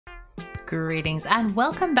Greetings and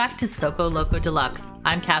welcome back to Soko Loco Deluxe.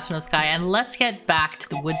 I'm KatherineOfSky and let's get back to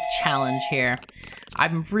the woods challenge here.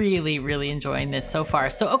 I'm really enjoying this so far.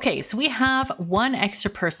 So we have one extra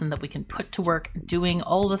person that we can put to work doing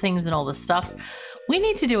all the things and all the stuffs. We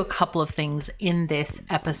need to do a couple of things in this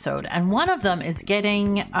episode, and one of them is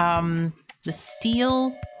getting the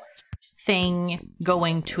steel thing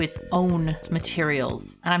going to its own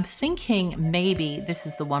materials, and I'm thinking maybe this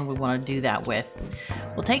is the one we want to do that with.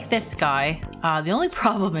 We'll take this guy. The only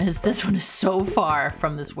problem is this one is so far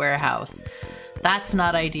from this warehouse. That's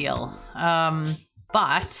not ideal,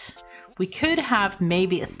 but we could have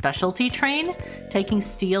maybe a specialty train taking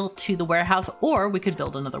steel to the warehouse, or we could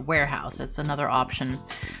build another warehouse. It's another option.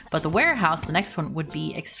 But the warehouse, the next one, would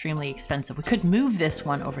be extremely expensive. We could move this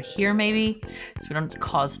one over here maybe, so we don't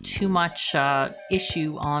cause too much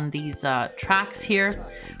issue on these tracks here.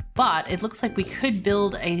 But it looks like we could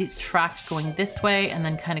build a track going this way and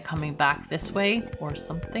then kind of coming back this way or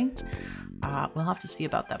something. We'll have to see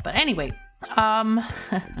about that. But anyway,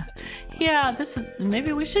 yeah,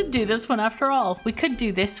 maybe we should do this one after all. We could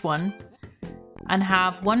do this one and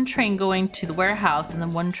have one train going to the warehouse and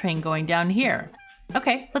then one train going down here.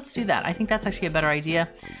 Okay, let's do that. I think that's actually a better idea.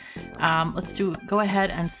 Go ahead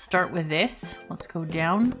and start with this. Let's go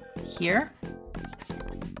down here.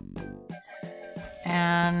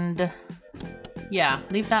 And yeah,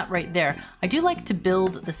 leave that right there. I do like to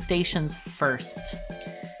build the stations first,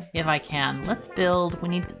 if I can. Let's build, we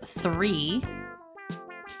need 3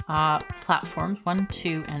 platforms, 1,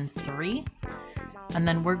 2, and 3. And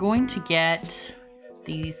then we're going to get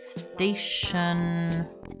these station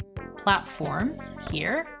platforms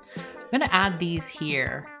here. I'm gonna add these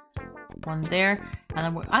here. One there,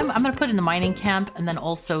 and then I'm gonna put in the mining camp and then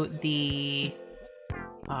also the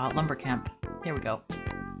lumber camp. Here we go.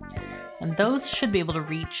 And those should be able to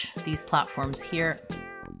reach these platforms here.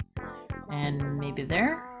 And maybe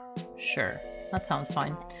there. Sure, that sounds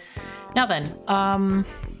fine. Now then,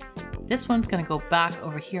 this one's gonna go back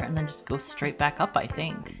over here and then just go straight back up, I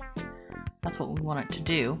think. That's what we want it to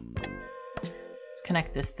do. Let's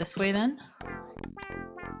connect this way then.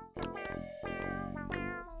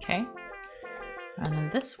 Okay. And then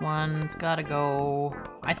this one's gotta go...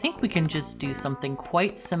 I think we can just do something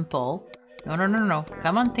quite simple. No.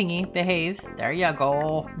 Come on, thingy, behave. There you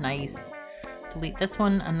go, nice. Delete this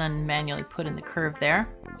one and then manually put in the curve there.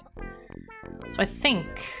 So I think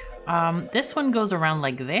this one goes around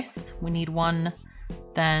like this. We need one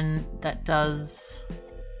then that does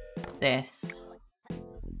this.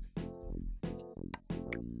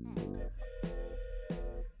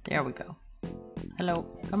 There we go. Hello,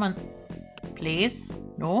 come on. Please?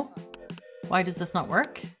 No? Why does this not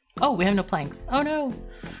work? Oh, we have no planks. Oh no,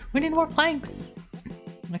 we need more planks.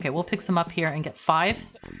 Okay, we'll pick some up here and get 5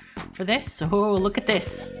 for this. Oh, look at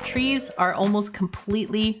this. Trees are almost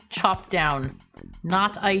completely chopped down.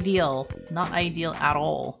 Not ideal. Not ideal at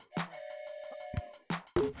all.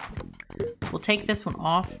 So we'll take this one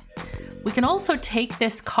off. We can also take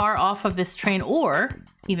this car off of this train, or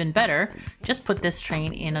even better, just put this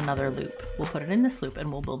train in another loop. We'll put it in this loop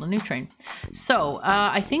and we'll build a new train. So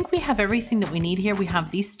I think we have everything that we need here. We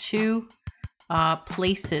have these 2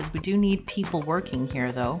 places. We do need people working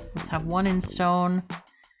here though. Let's have one in stone,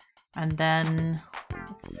 and then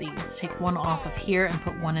let's see, let's take one off of here and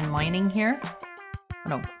put one in mining here. Oh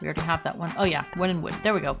no, we already have that one. Oh yeah, one in wood.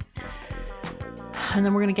 There we go. And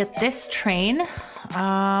then we're gonna get this train.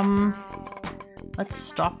 Let's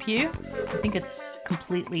stop you. I think it's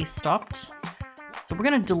completely stopped. So we're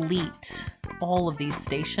gonna delete all of these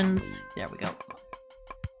stations. There we go.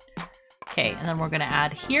 Okay, and then we're gonna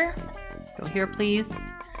add here. Go here, please.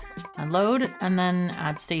 Unload, and then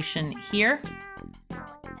add station here.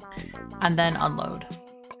 And then unload.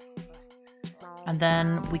 And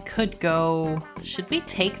then we could go... Should we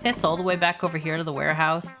take this all the way back over here to the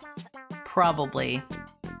warehouse? Probably.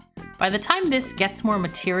 By the time this gets more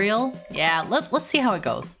material, yeah, let's see how it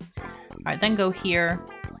goes. All right, then go here.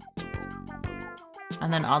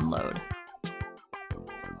 And then unload.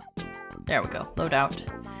 There we go, load out.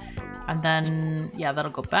 And then, yeah, that'll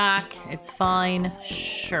go back. It's fine,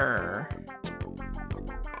 sure.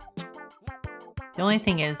 The only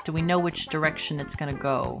thing is, do we know which direction it's gonna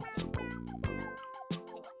go?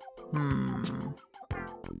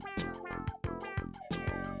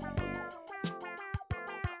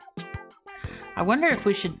 I wonder if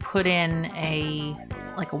we should put in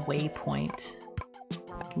like a waypoint.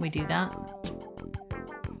 Can we do that?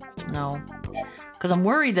 No. Because I'm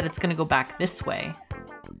worried that it's gonna go back this way.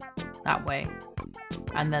 That way.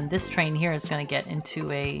 And then this train here is gonna get into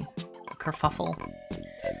a kerfuffle.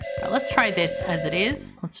 Let's try this as it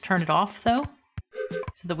is. Let's turn it off though.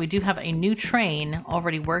 so that we do have a new train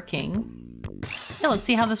already working. Yeah, let's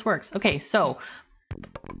see how this works. Okay, so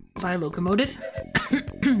buy a locomotive.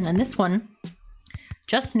 And this one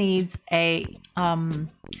just needs a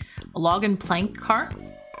log and plank car.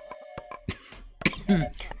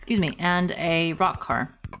 Excuse me, and a rock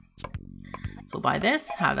car. So we'll buy this,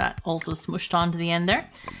 have that also smushed onto the end there.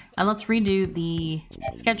 And let's redo the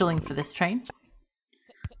scheduling for this train.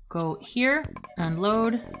 Go here and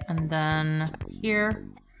load, and then here,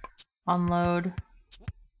 unload.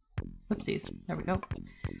 Whoopsies, there we go.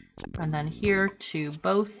 And then here to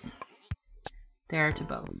both, there to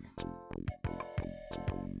both.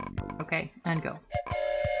 Okay, and go.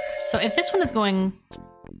 So if this one is going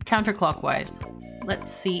counterclockwise,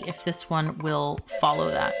 let's see if this one will follow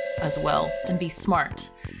that as well and be smart.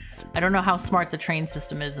 I don't know how smart the train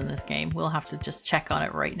system is in this game. We'll have to just check on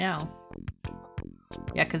it right now.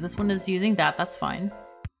 Yeah, because this one is using that. That's fine.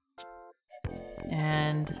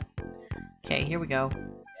 And okay, here we go.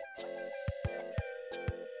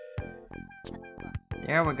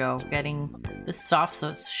 There we go. Getting this stuff, so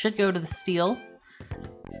it should go to the steel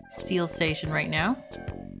station right now.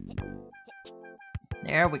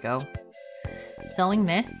 There we go. Selling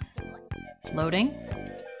this. Loading.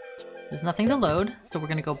 There's nothing to load, so we're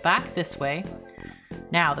going to go back this way.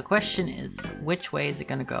 Now, the question is, which way is it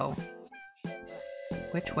going to go?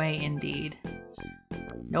 Which way indeed?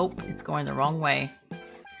 Nope, it's going the wrong way.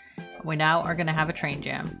 We now are going to have a train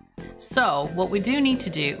jam. So, what we do need to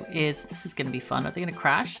do is, this is going to be fun. Are they going to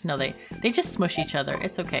crash? No, they just smush each other.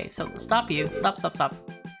 It's okay. So, stop you. Stop, stop, stop.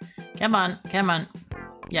 Come on, come on.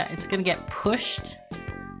 Yeah, it's going to get pushed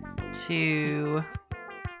to...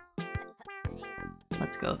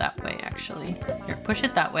 Let's go that way, actually. Here, push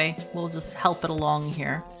it that way. We'll just help it along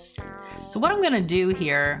here. So what I'm going to do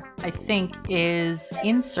here, I think, is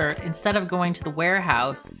insert, instead of going to the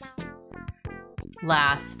warehouse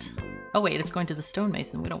last... Oh wait, it's going to the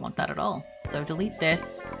stonemason. We don't want that at all. So delete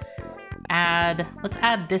this. Let's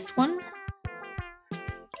add this one.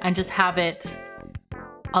 And just have it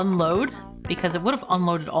unload, because it would have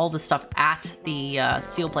unloaded all the stuff at the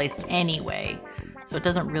steel place anyway. So it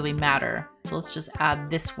doesn't really matter. So let's just add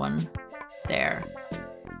this one there.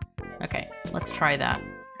 Okay, let's try that.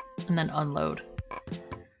 And then unload.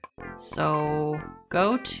 So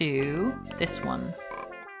go to this one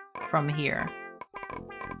from here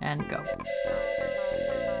and go.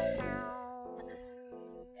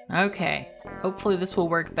 Okay, hopefully this will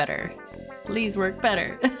work better. Please work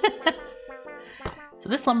better. So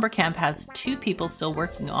this lumber camp has 2 people still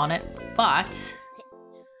working on it, but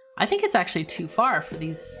I think it's actually too far for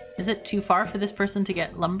these. Is it too far for this person to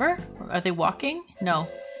get lumber? Are they walking? No,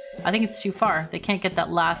 I think it's too far. They can't get that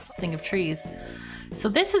last thing of trees. So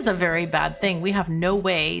this is a very bad thing. We have no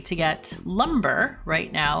way to get lumber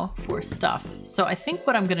right now for stuff. So I think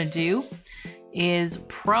what I'm gonna do is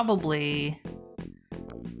probably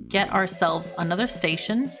get ourselves another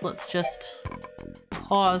station. So let's just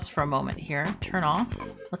pause for a moment here, turn off.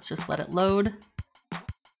 Let's just let it load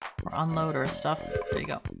or unload our stuff. There you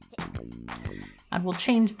go. And we'll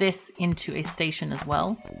change this into a station as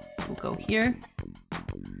well. So we'll go here.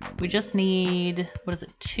 We just need, what is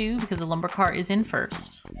it, 2, because the lumber car is in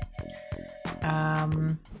first.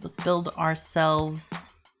 Let's build ourselves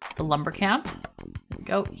the lumber camp. There we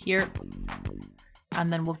go, here.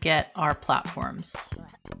 And then we'll get our platforms.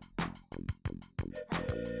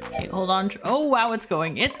 Okay, hold on. Oh, wow, it's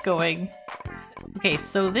going. It's going. Okay,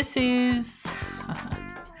 so this is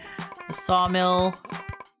the sawmill.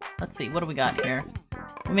 Let's see, what do we got here?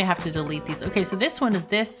 We may have to delete these. Okay, so this one is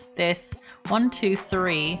this. 1, 2,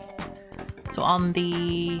 3. So on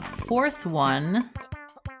the 4th one,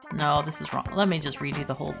 no, this is wrong. Let me just redo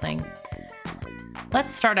the whole thing.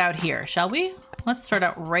 Let's start out here, shall we? Let's start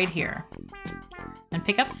out right here and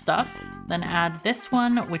pick up stuff. Then add this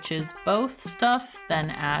one, which is both stuff. Then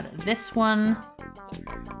add this one,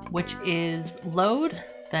 which is load.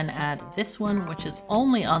 Then add this one, which is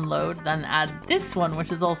only unload. Then add this one,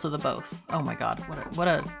 which is also the both. Oh my god, what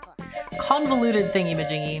a convoluted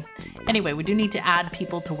thingy-majingy. Anyway, we do need to add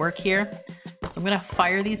people to work here. So I'm gonna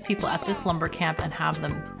fire these people at this lumber camp and have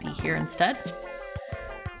them be here instead.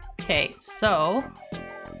 Okay, so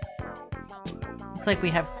looks like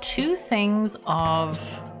we have 2 things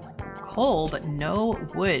of coal, but no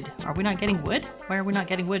wood. Are we not getting wood? Why are we not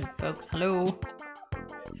getting wood, folks? Hello?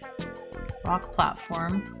 Rock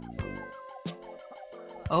platform.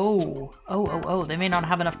 Oh, they may not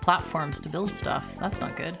have enough platforms to build stuff. That's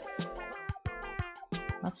not good.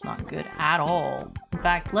 That's not good at all. In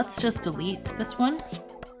fact, let's just delete this one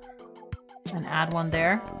and add one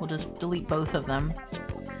there. We'll just delete both of them.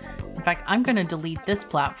 In fact, I'm gonna delete this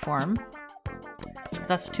platform because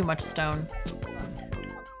that's too much stone.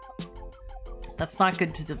 That's not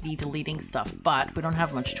good to be deleting stuff, but we don't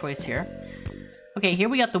have much choice here. Okay, here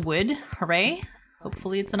we got the wood. Hooray.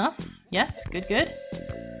 Hopefully it's enough. Yes, good, good.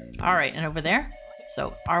 All right, and over there.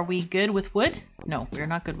 So are we good with wood? No, we're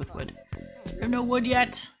not good with wood. We have no wood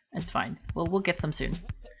yet. It's fine. Well, we'll get some soon.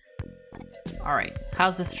 All right,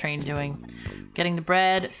 how's this train doing? Getting the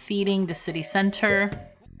bread, feeding the city center.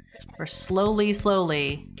 We're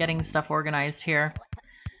slowly getting stuff organized here.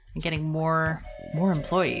 And getting more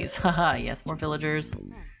employees. Haha, yes, more villagers.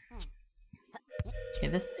 Okay,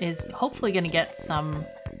 this is hopefully going to get some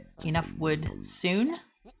enough wood soon.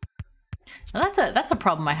 Now that's a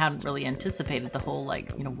problem I hadn't really anticipated, the whole,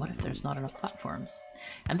 like, you know, what if there's not enough platforms?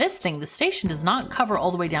 And this thing, the station does not cover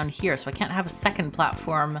all the way down here, so I can't have a second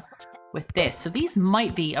platform with this. So these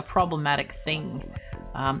might be a problematic thing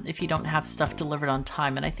if you don't have stuff delivered on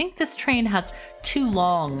time. And I think this train has too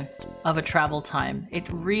long of a travel time. It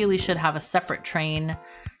really should have a separate train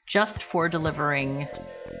just for delivering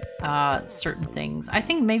certain things. I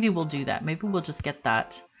think maybe we'll do that. Maybe we'll just get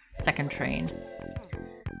that second train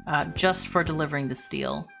just for delivering the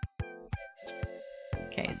steel.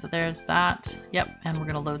 Okay, so there's that. Yep, and we're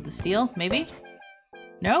gonna load the steel, maybe?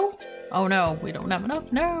 No? Oh no, we don't have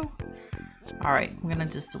enough, no. All right, I'm gonna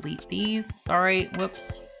just delete these. Sorry,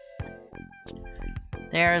 whoops.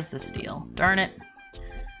 There's the steel, darn it.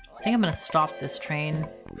 I think I'm gonna stop this train.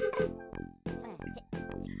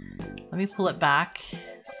 Let me pull it back.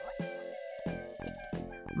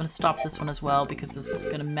 I'm gonna stop this one as well because this is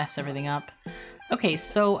gonna mess everything up. Okay,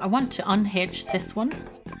 so I want to unhitch this one.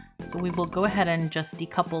 So we will go ahead and just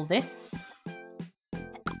decouple this.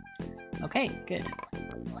 Okay, good.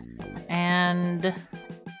 And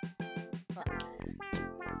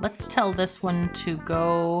let's tell this one to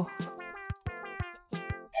go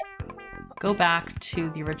back to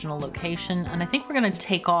the original location. And I think we're gonna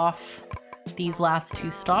take off these last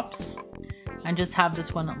two stops and just have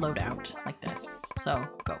this one load out like this. So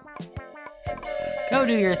go. Go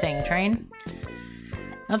do your thing, train.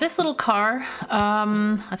 Now this little car,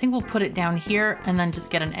 I think we'll put it down here and then just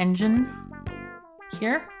get an engine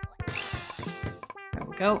here. There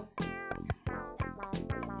we go.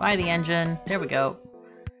 Buy the engine. There we go.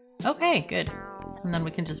 Okay, good. And then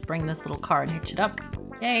we can just bring this little car and hitch it up.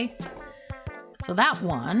 Yay. So that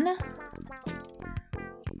one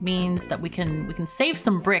means that we can save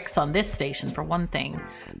some bricks on this station for one thing.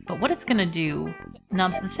 But what it's gonna do, now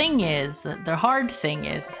the thing is, the hard thing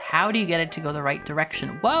is how do you get it to go the right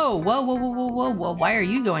direction? Whoa, whoa, whoa, whoa, whoa, whoa, whoa, why are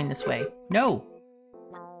you going this way? No.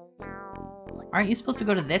 Aren't you supposed to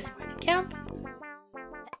go to this camp?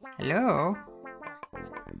 Hello?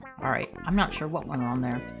 All right, I'm not sure what went on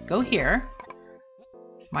there. Go here.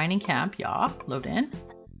 Mining camp, yeah, load in.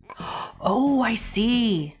 Oh, I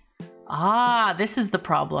see. Ah, this is the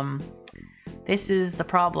problem. This is the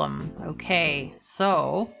problem. Okay,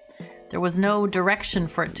 so there was no direction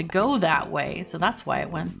for it to go that way, so that's why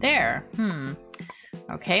it went there.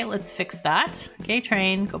 Okay, let's fix that. Okay,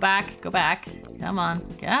 train, go back, go back. Come on,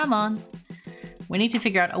 come on. We need to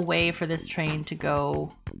figure out a way for this train to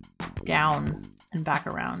go down and back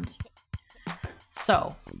around.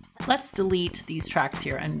 So let's delete these tracks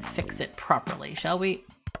here and fix it properly, shall we?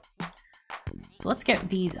 So let's get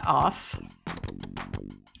these off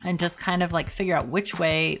and just kind of like figure out which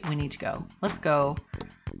way we need to go. Let's go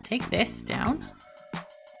take this down.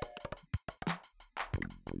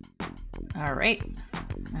 All right,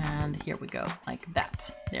 and here we go, like that.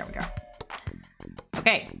 There we go.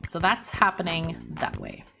 Okay, so that's happening that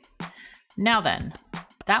way. Now then,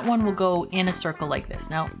 that one will go in a circle like this.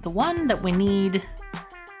 Now, the one that we need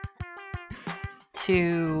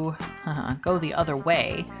to go the other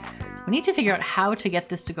way, we need to figure out how to get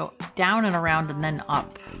this to go down and around and then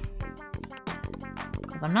up.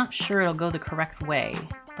 Because I'm not sure it'll go the correct way,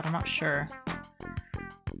 but I'm not sure.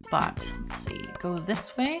 But let's see, go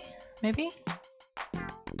this way, maybe?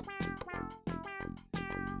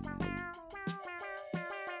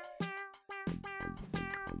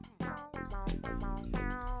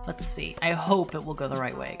 Let's see, I hope it will go the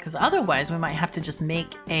right way, because otherwise we might have to just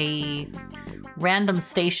make a random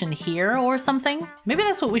station here or something. Maybe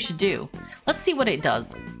that's what we should do. Let's see what it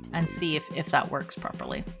does and see if that works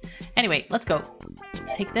properly. Anyway, let's go.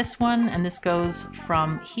 Take this one, and this goes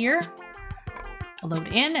from here, load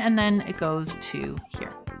in, and then it goes to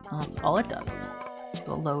here. And that's all it does.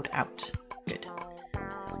 Go load out. Good.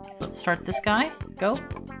 So let's start this guy. Go.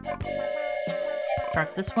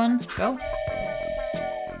 Start this one. Go.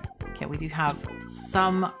 Okay, we do have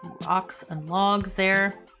some rocks and logs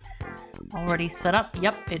there already set up.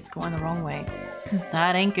 Yep, it's going the wrong way.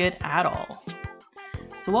 That ain't good at all.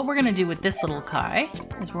 So what we're going to do with this little guy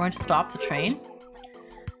is we're going to stop the train.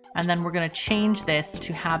 And then we're going to change this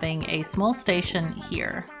to having a small station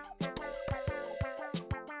here.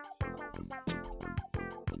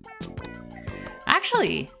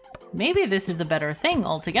 Actually, maybe this is a better thing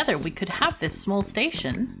altogether. We could have this small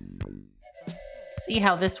station. See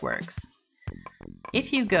how this works.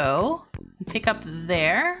 If you go, you pick up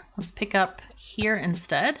there. Let's pick up here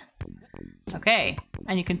instead. Okay,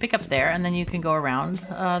 and you can pick up there and then you can go around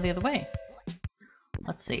the other way.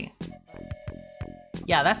 Let's see.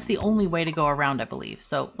 Yeah, that's the only way to go around, I believe.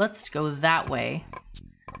 So let's go that way.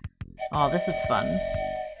 Oh, this is fun.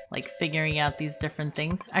 Like figuring out these different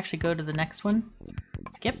things. Actually, go to the next one.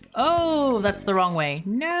 Skip. Oh, that's the wrong way.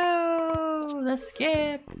 No, the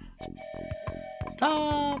skip.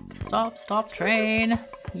 Stop, stop, stop train.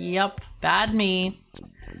 Yup, bad me.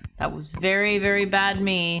 That was very, very bad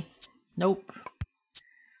me. Nope.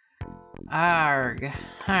 Arg.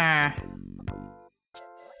 Huh.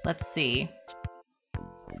 Let's see.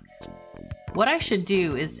 What I should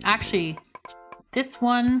do is actually this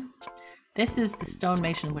one. This is the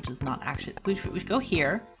stonemason, which is not actually. We should go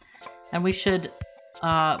here, and we should.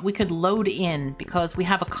 We could load in because we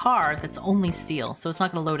have a car that's only steel, so it's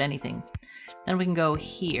not going to load anything. Then we can go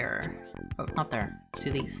here. Oh, not there.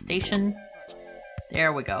 To the station.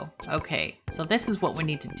 There we go. Okay, so this is what we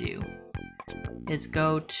need to do. Is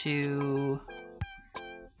go to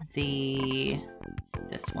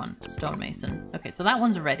this one, stonemason. Okay, so that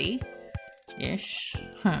one's ready. Ish.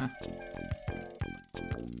 Huh.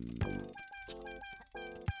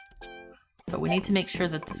 So we need to make sure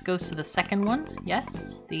that this goes to the second one.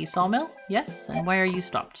 Yes. The sawmill. Yes. And why are you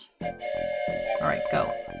stopped? All right,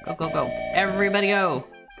 go. Go, go, go. Everybody go.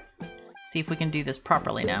 See if we can do this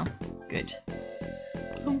properly now. Good.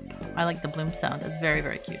 Bloop. I like the bloom sound. It's very,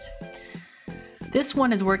 very cute. This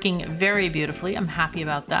one is working very beautifully. I'm happy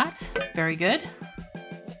about that. Very good.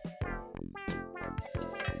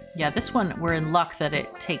 Yeah, this one, we're in luck that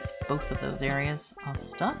it takes both of those areas of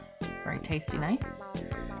stuff. Very tasty, nice.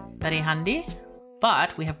 Very handy.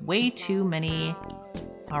 But we have way too many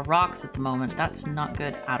rocks at the moment. That's not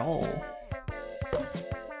good at all.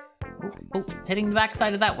 Oh, oh, hitting the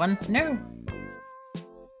backside of that one. No.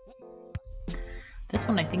 This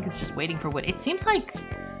one I think is just waiting for wood. It seems like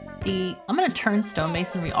I'm going to turn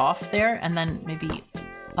stonemasonry off there and then maybe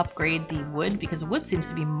upgrade the wood because wood seems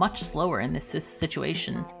to be much slower in this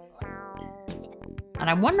situation. And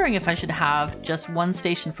I'm wondering if I should have just one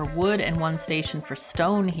station for wood and one station for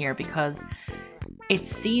stone here because it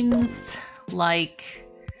seems like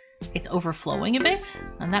it's overflowing a bit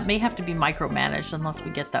and that may have to be micromanaged unless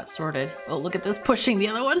we get that sorted. Oh, look at this pushing the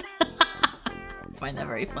other one. I find that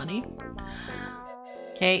very funny.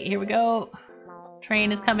 Okay, here we go.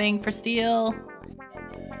 Train is coming for steel.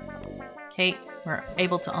 Okay, we're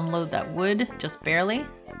able to unload that wood just barely.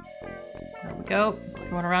 There we go.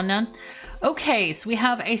 Going around now. Okay, so we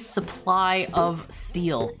have a supply of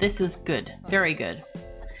steel. This is good. Very good.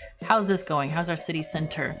 How's this going? How's our city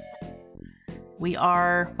center? We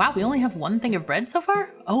are... Wow, we only have one thing of bread so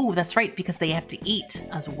far? Oh, that's right, because they have to eat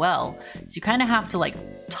as well. So you kind of have to, like,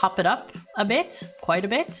 top it up a bit, quite a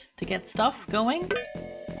bit, to get stuff going.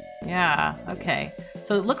 Yeah, okay.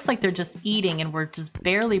 So it looks like they're just eating and we're just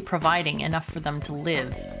barely providing enough for them to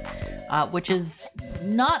live, which is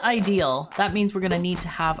not ideal. That means we're going to need to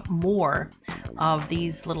have more of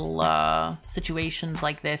these little situations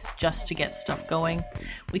like this just to get stuff going.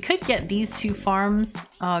 We could get these two farms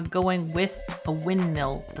going with a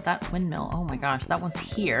windmill, but that windmill, oh my gosh, that one's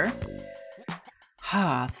here.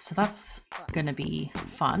 So that's going to be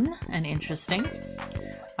fun and interesting.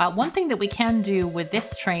 One thing that we can do with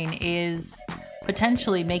this train is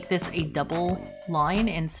potentially make this a double line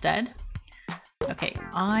instead. Okay,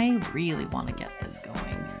 I really want to get this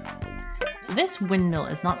going. So this windmill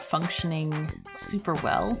is not functioning super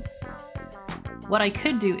well. What I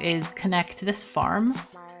could do is connect this farm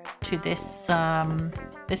to this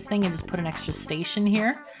this thing and just put an extra station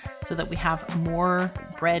here so that we have more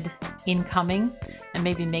bread incoming and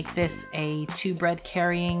maybe make this a 2 bread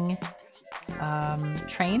carrying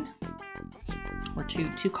train or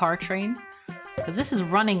two car train because this is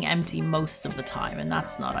running empty most of the time and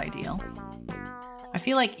that's not ideal. I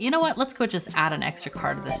feel like, you know what, let's go just add an extra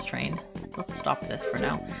car to this train. So let's stop this for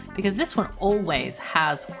now because this one always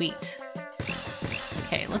has wheat.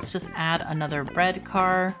 Okay, let's just add another bread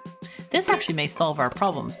car. This actually may solve our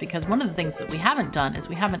problems because one of the things that we haven't done is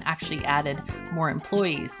we haven't actually added more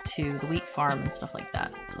employees to the wheat farm and stuff like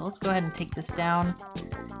that. So let's go ahead and take this down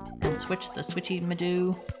and switch the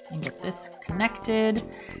switchy-madoo and get this connected.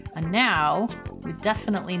 And now we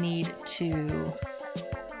definitely need to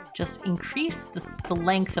just increase the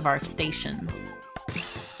length of our stations.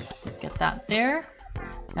 So let's get that there.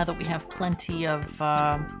 Now that we have plenty of,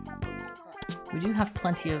 we do have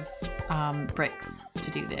plenty of bricks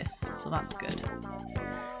to do this, so that's good.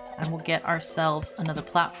 And we'll get ourselves another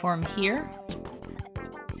platform here.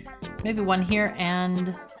 Maybe one here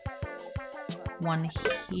and one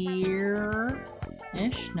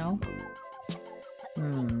here-ish? No?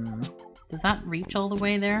 Does that reach all the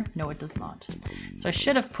way there? No, it does not. So I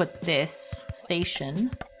should have put this station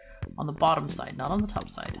on the bottom side, not on the top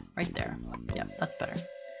side. Right there. Yeah, that's better.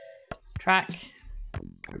 Track.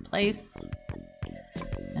 Replace.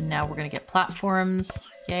 And now we're going to get platforms.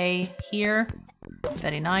 Yay, here.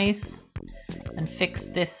 Very nice. And fix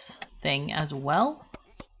this thing as well.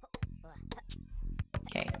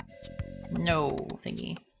 Okay. No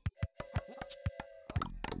thingy.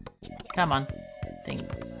 Come on. Thing.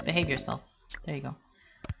 Behave yourself. There you go.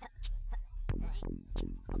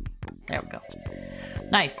 There we go.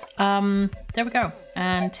 Nice. There we go.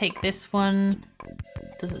 And take this one.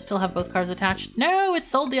 Does it still have both cars attached? No, it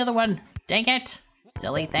sold the other one. Dang it.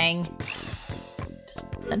 Silly thing. Just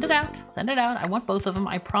send it out. Send it out. I want both of them.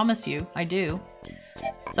 I promise you. I do.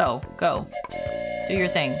 So, go. Do your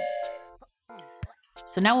thing.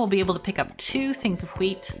 So now we'll be able to pick up 2 things of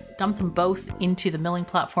wheat, dump them both into the milling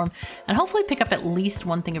platform, and hopefully pick up at least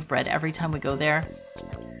 1 thing of bread every time we go there.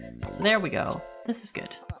 So there we go. This is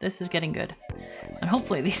good. This is getting good. And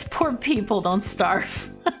hopefully these poor people don't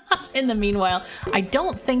starve in the meanwhile. I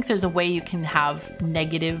don't think there's a way you can have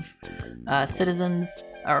negative citizens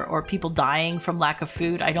or people dying from lack of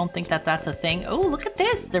food. I don't think that that's a thing. Oh, look at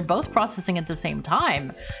this. They're both processing at the same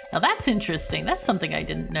time. Now that's interesting. That's something I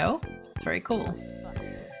didn't know. That's very cool.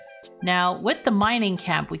 Now, with the mining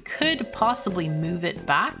camp, we could possibly move it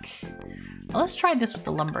back. Well, let's try this with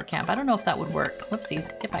the lumber camp. I don't know if that would work.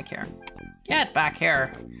 Whoopsies. Get back here. Get back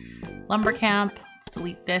here. Lumber camp. Let's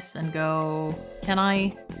delete this and go... Can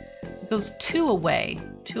I? It goes 2 away.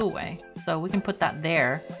 2 away. So we can put that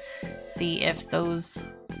there. See if those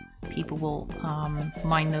people will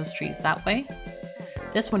mine those trees that way.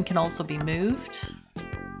 This one can also be moved.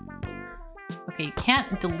 Okay, you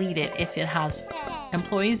can't delete it if it has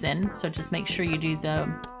employees in, so just make sure you do the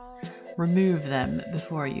remove them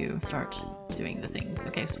before you start doing the things.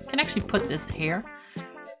 Okay, so we can actually put this here.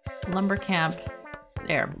 Lumber camp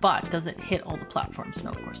there, but does it hit all the platforms?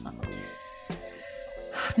 No, of course not.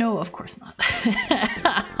 No, of course not.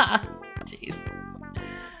 Jeez.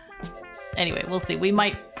 Anyway, we'll see. We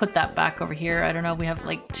might put that back over here. I don't know. We have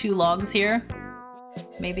like 2 logs here.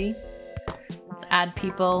 Maybe. Let's add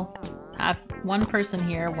people. Have 1 person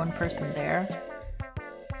here, 1 person there.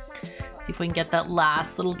 See if we can get that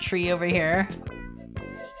last little tree over here.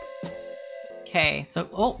 Okay, so,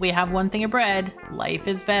 oh, we have 1 thing of bread. Life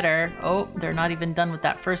is better. Oh, they're not even done with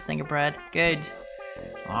that first thing of bread. Good.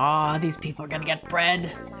 Ah, these people are gonna get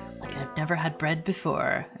bread. Like I've never had bread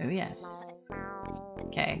before. Oh, yes.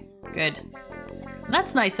 Okay, good. And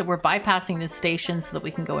that's nice that we're bypassing this station so that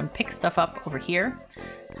we can go and pick stuff up over here.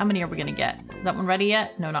 How many are we gonna get? Is that one ready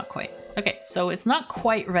yet? No, not quite. Okay, so it's not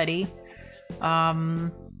quite ready.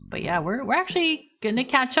 But yeah, we're actually gonna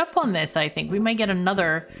catch up on this, I think. We may get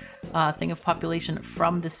another thing of population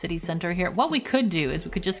from the city center here. What we could do is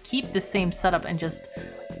we could just keep the same setup and just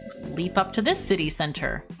leap up to this city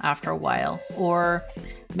center after a while. Or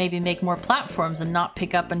maybe make more platforms and not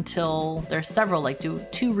pick up until there's several, like do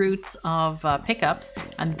 2 routes of pickups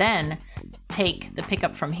and then take the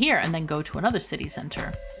pickup from here and then go to another city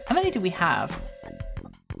center. How many do we have?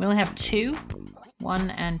 We only have 2. 1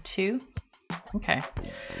 and 2. Okay.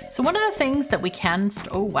 So one of the things that we can...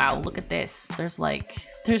 Oh, wow. Look at this. There's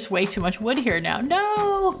way too much wood here now.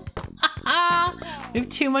 No! We have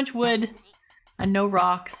too much wood and no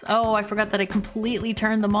rocks. Oh, I forgot that I completely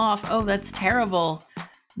turned them off. Oh, that's terrible.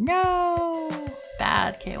 No!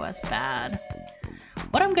 Bad, KOS, bad.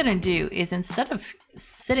 What I'm going to do is instead of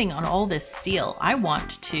sitting on all this steel, I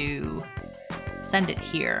want to send it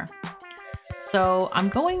here. So I'm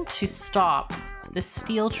going to stop this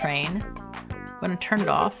steel train. I'm going to turn it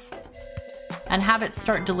off and have it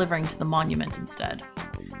start delivering to the monument instead.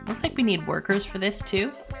 Looks like we need workers for this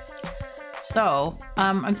too. So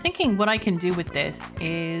I'm thinking what I can do with this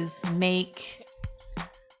is make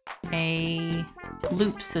a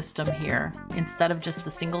loop system here instead of just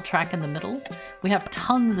the single track in the middle. We have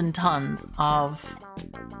tons and tons of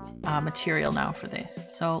material now for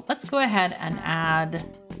this. So let's go ahead and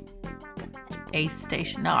add a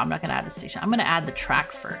station. No, I'm not going to add a station. I'm going to add the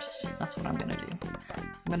track first. That's what I'm going to do.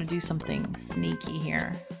 So I'm going to do something sneaky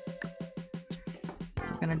here.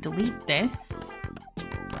 So we're going to delete this.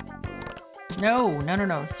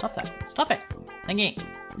 No. Stop that. Stop it. Thingy.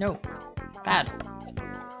 No. Bad.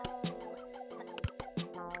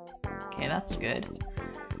 Okay, that's good.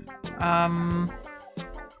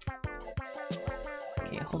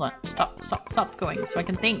 Okay, hold on. Stop going so I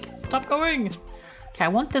can think. Stop going! Okay, I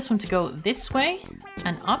want this one to go this way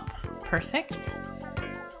and up. Perfect.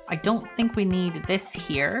 I don't think we need this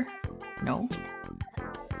here. No.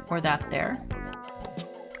 Or that there.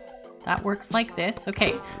 That works like this.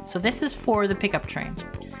 Okay, so this is for the pickup train.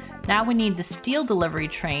 Now we need the steel delivery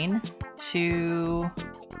train to...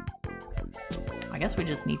 I guess we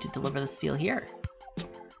just need to deliver the steel here.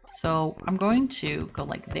 So I'm going to go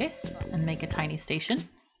like this and make a tiny station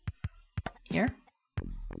here.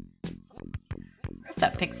 If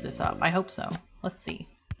that picks this up, I hope so. Let's see.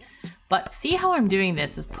 But see how I'm doing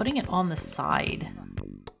this is putting it on the side.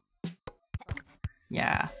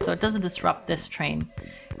 Yeah, so it doesn't disrupt this train.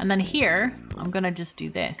 And then here, I'm gonna just do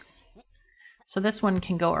this. So this one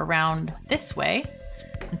can go around this way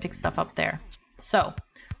and pick stuff up there. So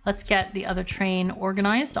let's get the other train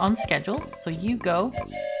organized on schedule. So you go,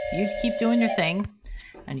 you keep doing your thing,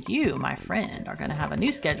 and you, my friend, are gonna have a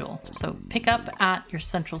new schedule. So pick up at your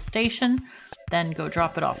central station, then go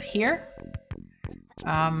drop it off here.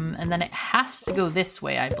 And then it has to go this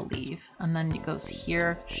way, I believe. And then it goes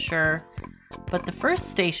here, sure. But the first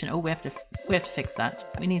station, oh, we have to fix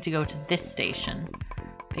that. We need to go to this station.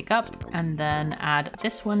 Pick up and then add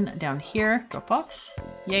this one down here, drop off.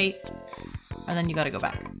 Yay. And then you gotta go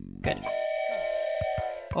back. Good.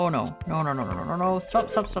 Oh no, no. Stop.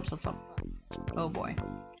 Oh boy.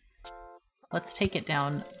 Let's take it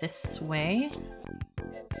down this way.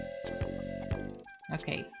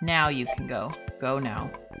 Okay, now you can go. Go now.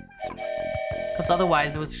 Because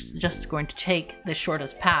otherwise it was just going to take the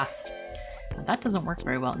shortest path. Now, that doesn't work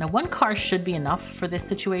very well. Now, one car should be enough for this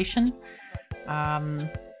situation.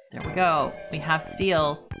 There we go. We have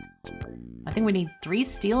steel. I think we need 3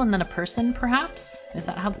 steel and then a person, perhaps? Is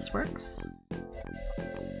that how this works?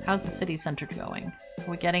 How's the city center going? Are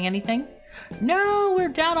we getting anything? No, we're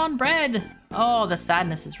down on bread. Oh, the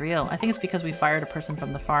sadness is real. I think it's because we fired a person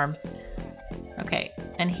from the farm. Okay,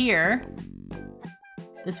 and here,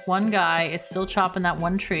 this one guy is still chopping that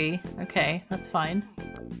one tree. Okay, that's fine.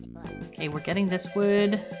 Okay, we're getting this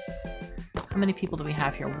wood. How many people do we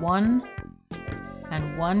have here? 1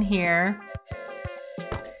 and 1 here.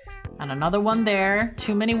 And another one there.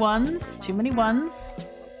 Too many ones. Too many ones.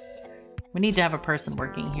 We need to have a person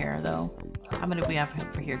working here, though. How many do we have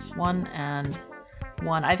for here? Just 1 and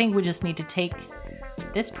 1. I think we just need to take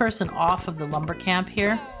this person off of the lumber camp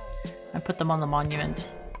here and put them on the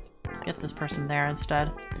monument. Let's get this person there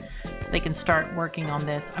instead so they can start working on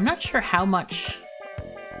this. I'm not sure how much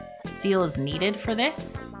steel is needed for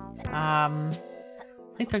this.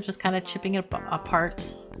 It's like they're just kind of chipping it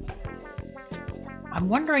apart. I'm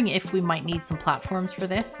wondering if we might need some platforms for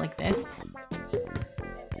this, like this.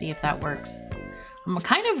 See if that works. I'm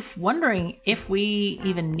kind of wondering if we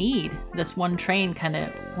even need this one train kind of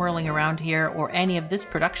whirling around here or any of this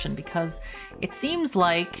production, because it seems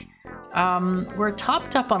like we're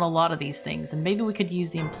topped up on a lot of these things, and maybe we could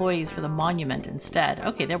use the employees for the monument instead.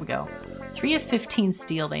 Okay, there we go. 3 of 15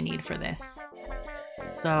 steel they need for this.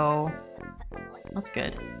 So that's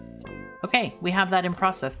good. Okay, we have that in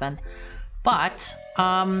process then. But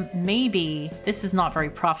maybe this is not very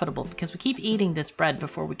profitable because we keep eating this bread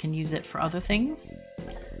before we can use it for other things.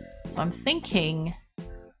 So I'm thinking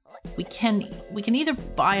we can either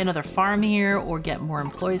buy another farm here or get more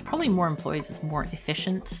employees. Probably more employees is more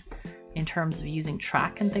efficient in terms of using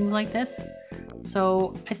track and things like this.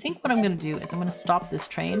 So I think what I'm going to do is I'm going to stop this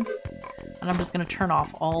train and I'm just going to turn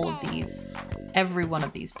off all of these, every one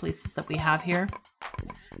of these places that we have here.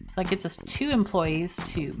 So that gives us 2 employees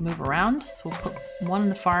to move around. So we'll put 1 in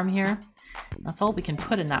the farm here. That's all we can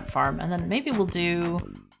put in that farm. And then maybe we'll do...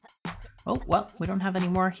 Oh, well, we don't have any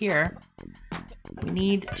more here. We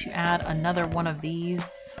need to add another one of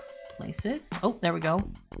these places. Oh, there we go.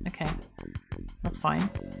 Okay, that's fine.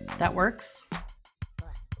 That works.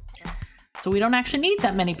 So we don't actually need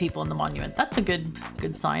that many people in the monument. That's a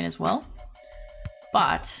good sign as well.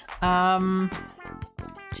 But,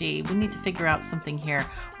 gee, we need to figure out something here.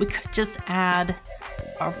 We could just add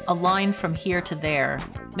a line from here to there.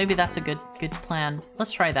 Maybe that's a good plan.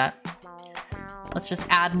 Let's try that. Let's just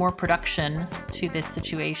add more production to this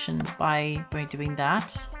situation by doing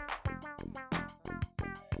that.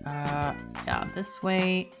 Yeah, this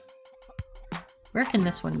way. Where can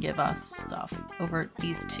this one give us stuff? Over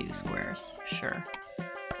these 2 squares. Sure.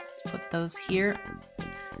 Let's put those here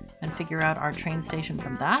and figure out our train station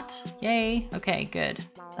from that. Yay. Okay, good.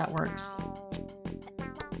 That works.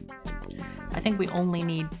 I think we only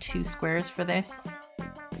need 2 squares for this.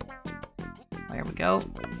 There we go.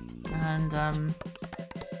 And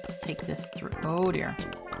let's take this through. Oh dear.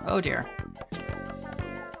 Oh dear.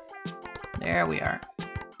 There we are.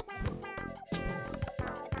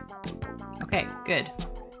 Okay, good.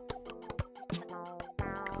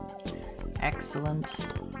 Excellent.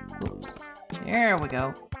 Oops. There we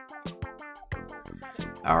go.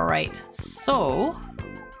 All right, so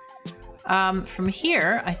from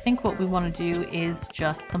here, I think what we want to do is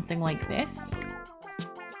just something like this.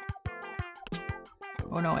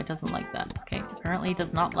 Oh no, it doesn't like that. Okay, apparently it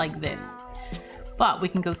does not like this. But we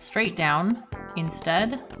can go straight down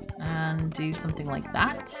instead and do something like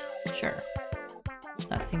that. Sure.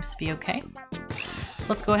 That seems to be okay. So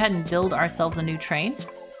let's go ahead and build ourselves a new train.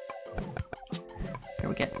 Here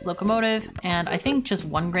we get locomotive, and I think just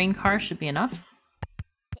one grain car should be enough.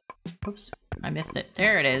 Oops, I missed it.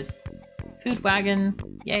 There it is. Food wagon,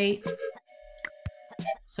 yay.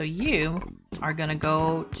 So you are gonna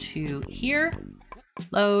go to here,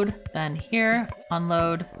 load, then here,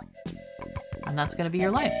 unload, and that's gonna be your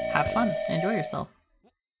life. Have fun, enjoy yourself.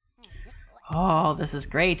 Oh, this is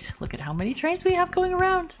great. Look at how many trains we have going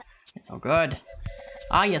around. It's so good.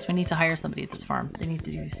 Ah, yes, we need to hire somebody at this farm. They need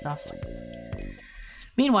to do stuff.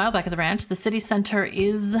 Meanwhile, back at the ranch, the city center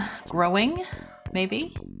is growing,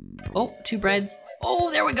 maybe. Oh, 2 breads.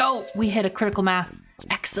 Oh, there we go. We hit a critical mass.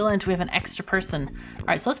 Excellent. We have an extra person. All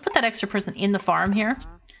right, so let's put that extra person in the farm here.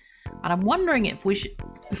 And I'm wondering if we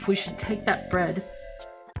should take that bread,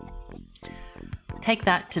 take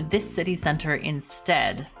that to this city center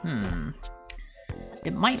instead.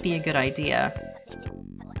 It might be a good idea.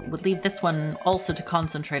 Would leave this one also to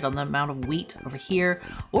concentrate on the amount of wheat over here,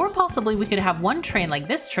 or possibly we could have one train like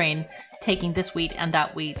this train taking this wheat, and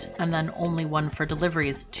then only one for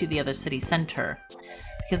deliveries to the other city center,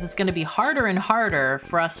 because it's going to be harder and harder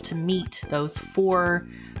for us to meet those 4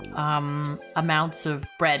 amounts of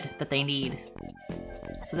bread that they need.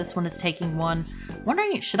 So this one is taking one. I'm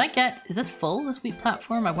wondering, is this full, this wheat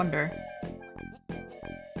platform? I wonder.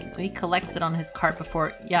 Okay, so he collects it on his cart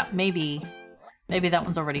before. Yeah, maybe that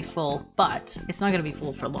one's already full, but it's not going to be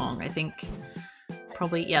full for long. I think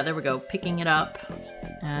probably, yeah, there we go. Picking it up.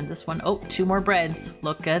 And this one, oh, 2 more breads.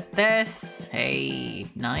 Look at this.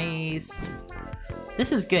 Hey, nice.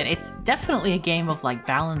 This is good. It's definitely a game of like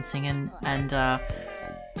balancing and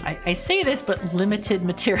I say this, but limited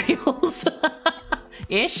materials.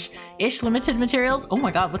 Ish limited materials. Oh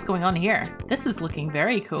my God, what's going on here? This is looking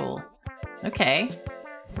very cool. Okay.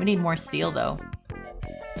 We need more steel though.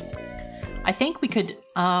 I think we could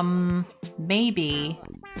maybe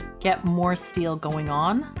get more steel going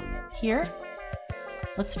on here.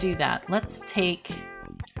 Let's do that. Let's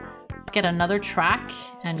get another track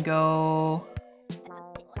and go,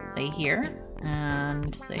 say here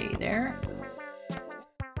and say there.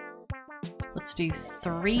 Let's do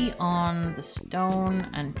 3 on the stone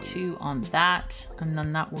and 2 on that, and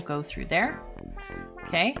then that will go through there.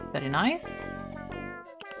 Okay, very nice.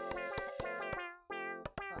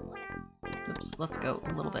 Oops, let's go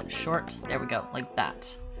a little bit short. There we go, like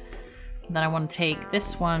that. And then I want to take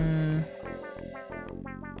this one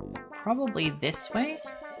probably this way.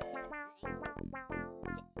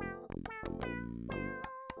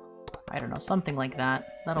 I don't know, something like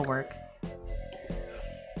that. That'll work.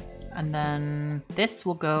 And then this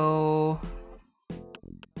will go...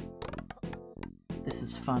 This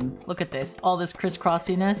is fun. Look at this. All this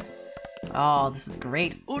crisscrossiness. Oh, this is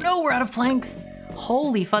great. Oh no, we're out of planks.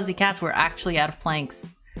 Holy fuzzy cats, we're actually out of planks.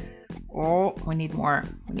 Oh, we need more.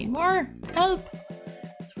 We need more. Help.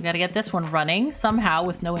 So we gotta get this one running somehow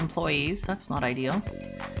with no employees. That's not ideal.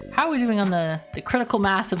 How are we doing on the critical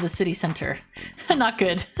mass of the city center? Not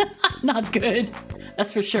good. Not good.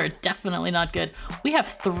 That's for sure. Definitely not good. We have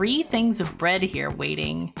 3 things of bread here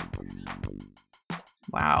waiting.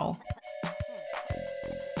 Wow.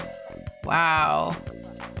 Wow.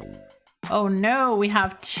 Oh no, we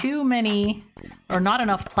have too many, or not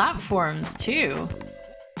enough platforms too.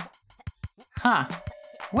 Huh.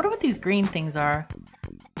 I wonder what these green things are.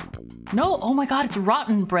 No, oh my God, it's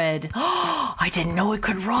rotten bread. Oh, I didn't know it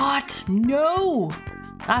could rot. No,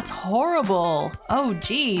 that's horrible. Oh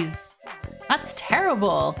geez, that's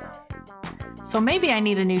terrible. So maybe I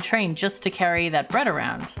need a new train just to carry that bread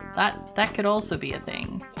around. That could also be a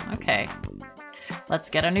thing. Okay, let's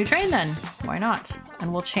get a new train then. Why not?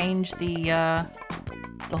 And we'll change the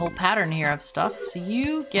whole pattern here of stuff. So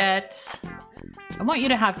you get, I want you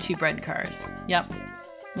to have 2 bread cars. Yep,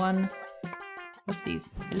 1.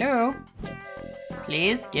 Whoopsies. Hello?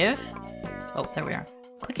 Please give. Oh, there we are.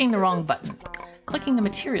 Clicking the wrong button. Clicking the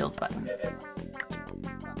materials button.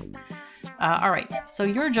 All right, so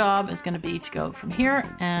your job is going to be to go from here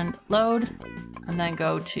and load, and then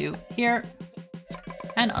go to here,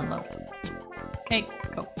 and unload. Okay,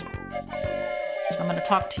 go. I'm gonna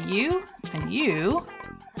talk to you, and you,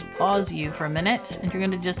 pause you for a minute, and you're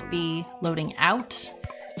gonna just be loading out,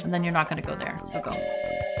 and then you're not gonna go there, so go.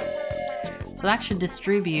 So that should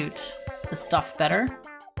distribute the stuff better.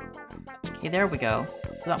 Okay, there we go.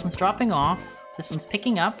 So that one's dropping off. This one's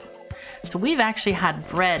picking up. So we've actually had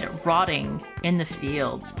bread rotting in the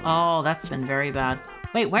field. Oh, that's been very bad.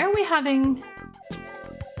 Wait, why are we having...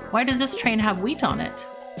 Why does this train have wheat on it?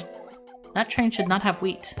 That train should not have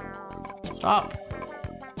wheat. Stop.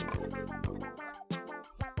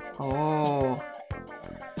 Oh.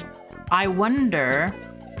 I wonder...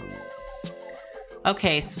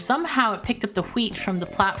 Okay, so somehow it picked up the wheat from the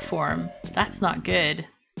platform. That's not good.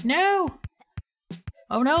 No!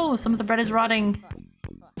 Oh no, some of the bread is rotting.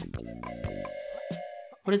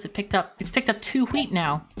 What has it picked up? It's picked up 2 wheat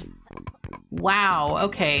now. Wow,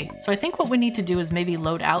 okay. So I think what we need to do is maybe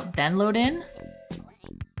load out, then load in.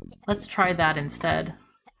 Let's try that instead.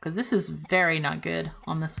 Because this is very not good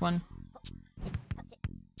on this one.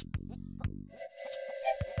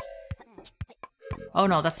 Oh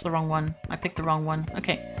no, that's the wrong one. I picked the wrong one.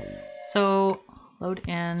 Okay, so load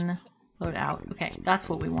in, load out. Okay, that's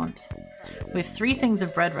what we want. We have 3 things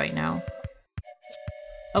of bread right now.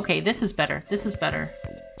 Okay, this is better. This is better.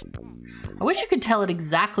 I wish you could tell it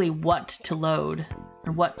exactly what to load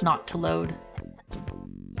and what not to load,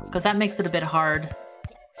 because that makes it a bit hard.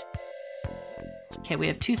 Okay, we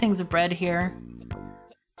have 2 things of bread here.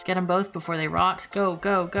 Let's get them both before they rot. Go,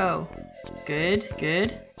 go, go. Good,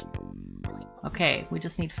 good. Okay, we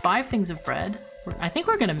just need 5 things of bread. I think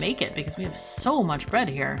we're gonna make it because we have so much bread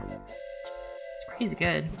here. It's crazy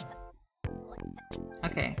good.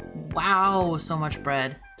 Okay, wow, so much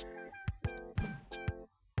bread.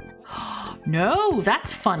 No,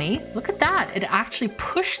 that's funny. Look at that. It actually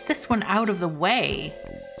pushed this one out of the way.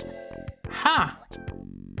 Huh.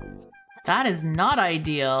 That is not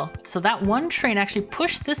ideal. So that one train actually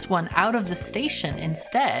pushed this one out of the station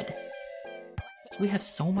instead. We have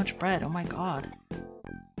so much bread. Oh my god.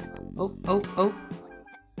 Oh, oh, oh.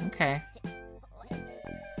 Okay.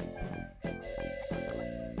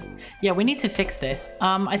 Yeah, we need to fix this.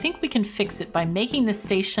 I think we can fix it by making the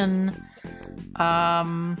station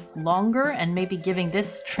longer and maybe giving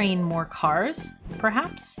this train more cars,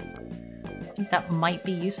 perhaps. I think that might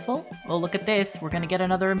be useful. Oh, look at this. We're gonna get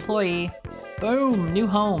another employee. Boom, new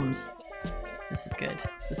homes. This is good.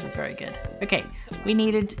 This is very good. Okay, we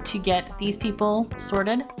needed to get these people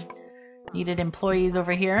sorted. Needed employees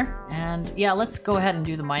over here. And yeah, let's go ahead and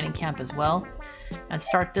do the mining camp as well. And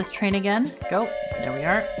start this train again. Go. There we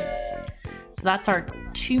are. So that's our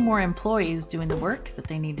 2 more employees doing the work that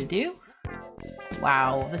they need to do.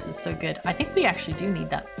 Wow, this is so good. I think we actually do need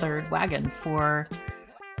that 3rd wagon for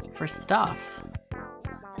stuff.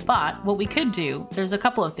 But what we could do, there's a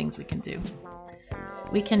couple of things we can do.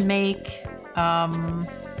 We can make, well,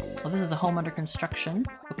 this is a home under construction.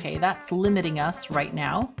 Okay, that's limiting us right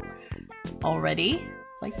now already.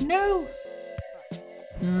 It's like, no.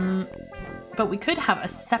 But we could have a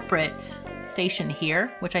separate station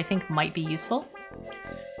here, which I think might be useful.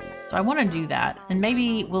 So I want to do that. And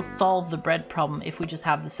maybe we'll solve the bread problem if we just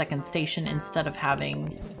have the 2nd station instead of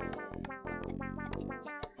having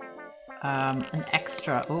an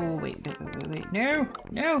extra. Oh, wait. No,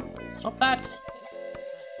 no, stop that.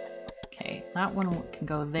 Okay, that one can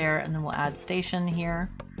go there, and then we'll add station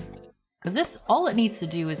here. Because this, all it needs to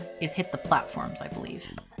do is hit the platforms, I believe.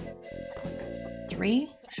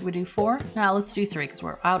 3? Should we do 4? No, let's do 3 because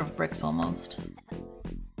we're out of bricks almost.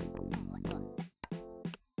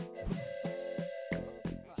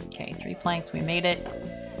 Okay, 3 planks, we made it.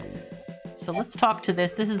 So let's talk to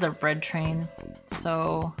this. This is a bread train.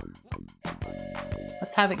 So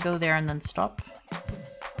let's have it go there and then stop.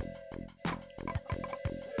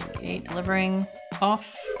 Okay, delivering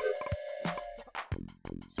off.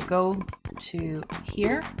 So go to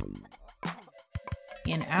here.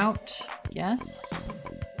 In, out, yes.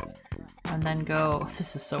 And then go,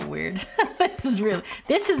 this is so weird. This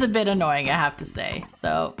is a bit annoying, I have to say.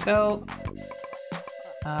 So go,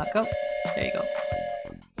 go, there you go.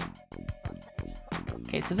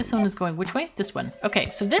 Okay, so this one is going which way? This one. Okay,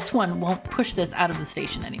 so this one won't push this out of the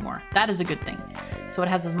station anymore. That is a good thing. So it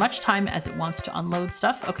has as much time as it wants to unload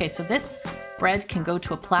stuff. Okay, so this bread can go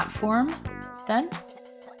to a platform then.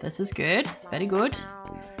 This is good, very good.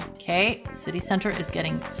 Okay, city center is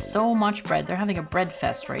getting so much bread. They're having a bread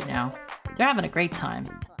fest right now. They're having a great time.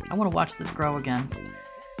 I want to watch this grow again.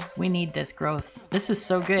 So we need this growth. This is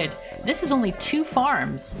so good. This is only 2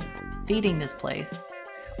 farms feeding this place.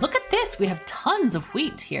 Look at this. We have tons of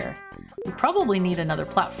wheat here. We probably need another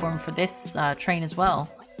platform for this train as well.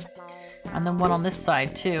 And then one on this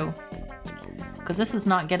side too. Because this is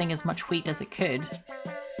not getting as much wheat as it could.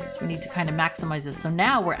 So we need to kind of maximize this. So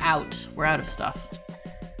now we're out. We're out of stuff.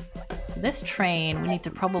 So this train, we need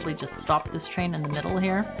to probably just stop this train in the middle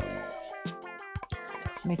here.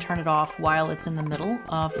 Let me turn it off while it's in the middle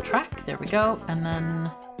of the track. There we go. And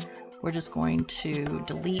then we're just going to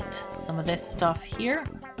delete some of this stuff here.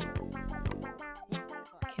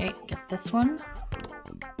 Okay, get this one.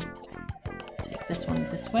 Take this one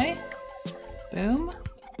this way. Boom.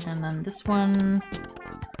 And then this one's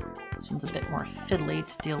a bit more fiddly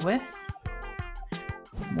to deal with.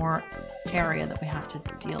 More area that we have to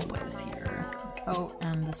deal with here. Oh,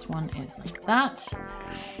 and this one is like that.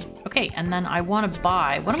 Okay, and then I want to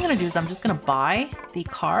buy, what I'm going to do is I'm just going to buy the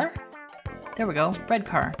car. There we go, red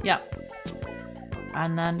car, yeah.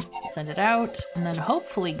 And then send it out, and then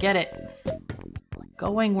hopefully get it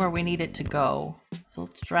going where we need it to go. So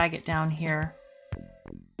let's drag it down here.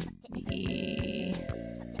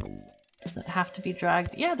 Does it have to be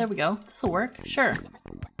dragged? Yeah, there we go. This will work, sure.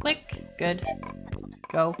 Click, good.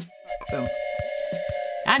 Go, boom.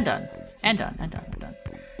 And done, and done, and done, and done.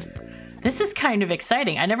 This is kind of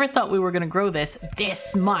exciting. I never thought we were going to grow this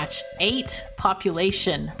much. 8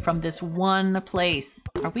 population from this one place.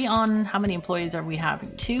 Are we on, how many employees are we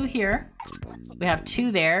having? 2 here. We have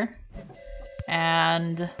 2 there.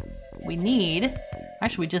 And we need,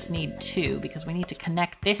 actually we just need 2 because we need to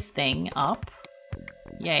connect this thing up.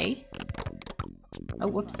 Yay. Oh,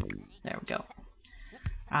 whoops. There we go.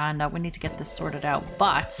 And we need to get this sorted out,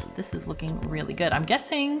 but this is looking really good. I'm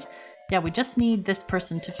guessing, yeah, we just need this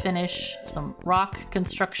person to finish some rock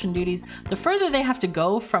construction duties. The further they have to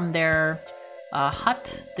go from their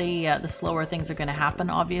hut, the slower things are going to happen,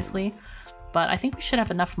 obviously. But I think we should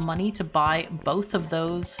have enough money to buy both of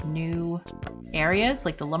those new areas.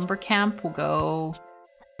 Like the lumber camp will go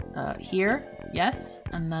here, yes.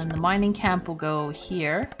 And then the mining camp will go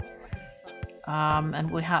here. And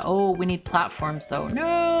we have, oh, we need platforms though.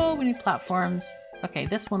 No, we need platforms. Okay,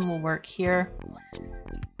 this one will work here.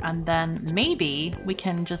 And then maybe we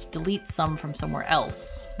can just delete some from somewhere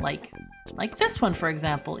else. Like this one, for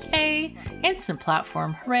example. Yay, instant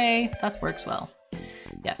platform, hooray, that works well.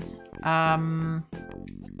 Yes,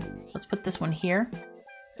 let's put this one here.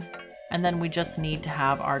 And then we just need to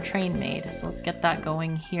have our train made. So let's get that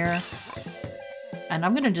going here. And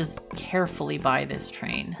I'm gonna just carefully buy this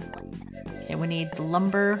train. Okay, we need the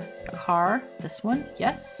lumber car, this one,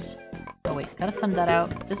 yes. Oh wait, gotta send that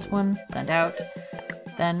out. This one, send out.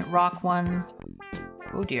 Then rock one,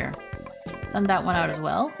 oh dear. Send that one out as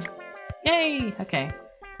well. Yay, okay.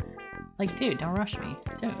 Like, dude, don't rush me.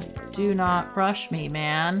 Do not rush me,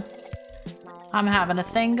 man. I'm having a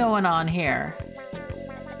thing going on here.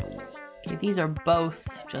 Okay, these are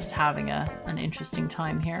both just having an interesting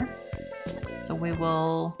time here. So we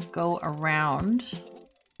will go around.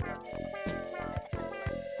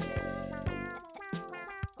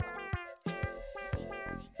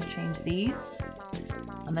 Change these.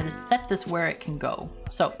 And then just set this where it can go.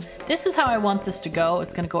 So this is how I want this to go.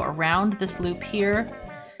 It's going to go around this loop here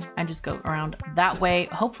and just go around that way.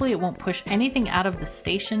 Hopefully it won't push anything out of the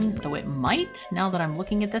station, though it might now that I'm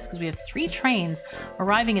looking at this, because we have 3 trains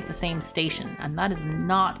arriving at the same station, and that is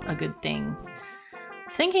not a good thing.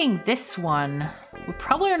 Thinking this one, we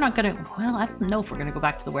probably are not going to, well, I don't know if we're going to go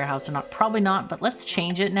back to the warehouse or not. Probably not, but let's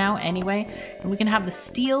change it now anyway. And we can have the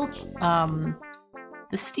steel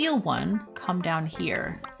one come down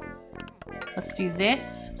here. Let's do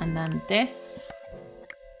this and then this.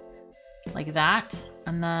 Like that.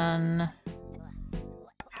 And then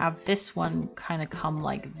have this one kind of come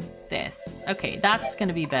like this. Okay, that's going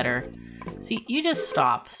to be better. See, you just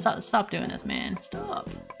stop doing this, man. Stop.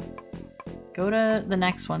 Go to the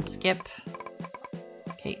next one, skip.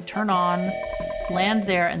 Okay, turn on, land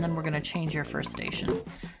there, and then we're gonna change your first station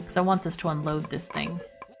because I want this to unload this thing.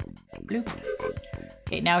 Bloop.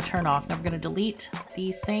 Okay, now turn off. Now we're gonna delete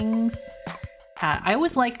these things. I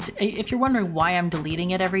always liked, if you're wondering why I'm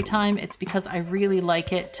deleting it every time, it's because I really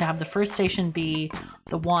like it to have the first station be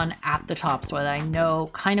the one at the top so that I know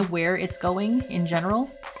kind of where it's going in general.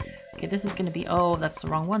 Okay, this is gonna be, oh, that's the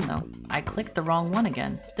wrong one though. I clicked the wrong one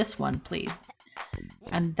again. This one, please.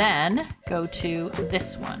 And then go to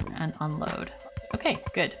this one and unload. Okay,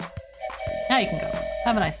 good. Now you can go.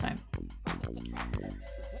 Have a nice time.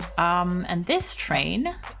 And this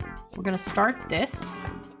train, we're gonna start this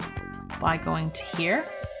by going to here,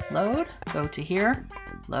 load, go to here,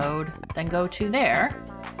 load, then go to there,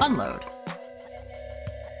 unload.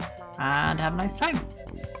 And have a nice time.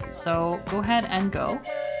 So go ahead and go.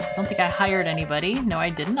 I don't think I hired anybody. No, I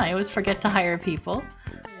didn't. I always forget to hire people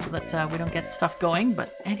so that we don't get stuff going.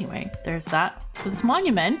 But anyway, there's that. So this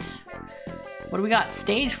monument, What do we got?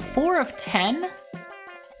 Stage 4 of 10.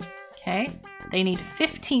 Okay. They need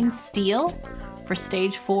 15 steel for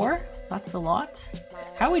stage 4. That's a lot.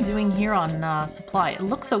 How are we doing here on supply? It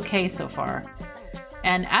looks okay so far.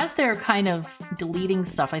 And as they're kind of deleting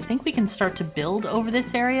stuff, I think we can start to build over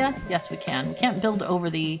this area. Yes, we can. We can't build over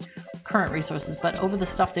the current resources, but over the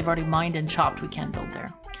stuff they've already mined and chopped, we can build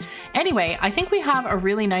there. Anyway, I think we have a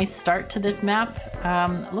really nice start to this map.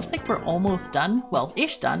 Looks like we're almost done. Well,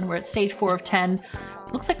 ish done. We're at stage 4 of 10.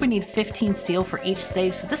 Looks like we need 15 steel for each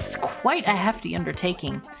stage, so this is quite a hefty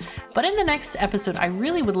undertaking. But in the next episode, I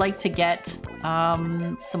really would like to get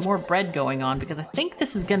some more bread going on, because I think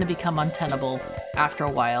this is going to become untenable after a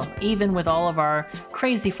while, even with all of our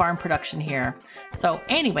crazy farm production here. So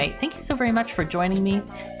anyway, thank you so very much for joining me.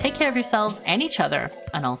 Take care of yourselves and each other,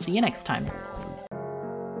 and I'll see you next time.